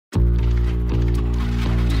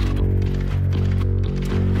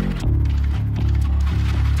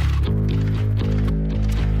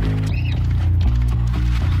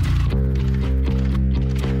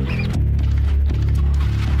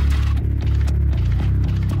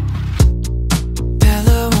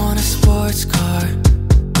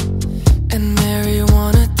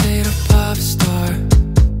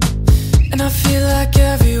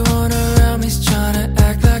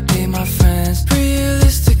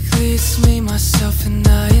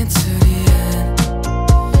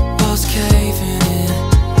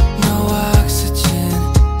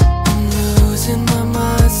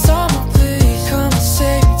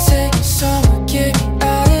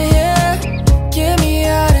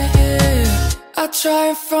try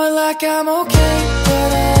and front like I'm okay,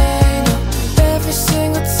 but I ain't no. Every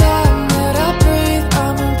single time that I breathe,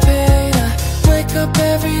 I'm in pain. I wake up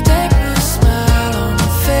every day with a smile on my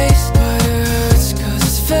face, but it hurts cause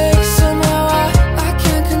it's fake. Somehow I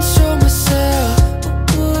can't control myself.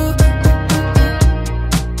 Ooh.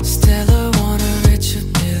 Stella want a Richard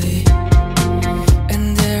Mille,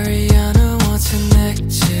 and Ariana wants a neck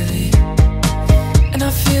chili. And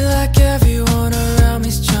I feel like everyone around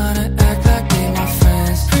me's trying to act like they my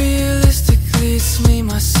friends. Realistically, it's me,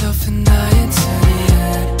 myself, and I until the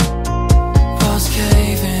end. Walls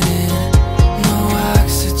caving in, no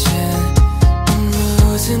oxygen. I'm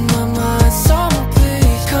losing my mind. Someone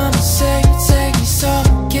please come and save me, take me,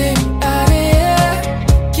 someone get me out of here.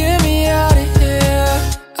 Get me out of here.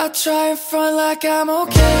 I try and front like I'm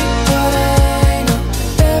okay, but I ain't no.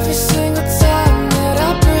 Every single time that I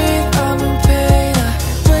breathe, I'm in pain. I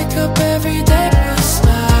wake up every day with a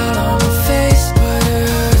smile on my face, but it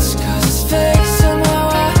hurts cause it's fake. Somehow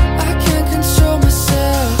I can't control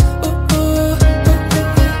myself. Ooh, ooh, ooh, ooh,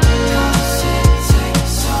 ooh. Come and save me, take me,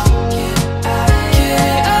 someone get out of here.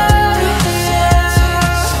 Get out of here.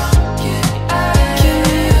 Get out of here.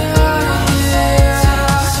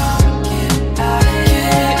 Get out of here.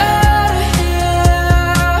 Get out of here.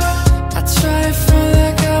 I try and front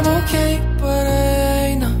like I'm okay, but I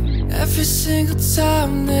ain't no. Every single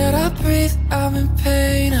time that I breathe, I'm in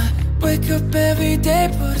pain. I wake up every day,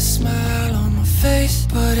 put a smile on my face,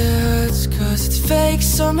 but it hurts cause it's fake.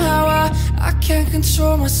 Somehow I can't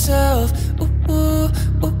control myself. Ooh, ooh,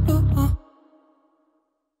 ooh.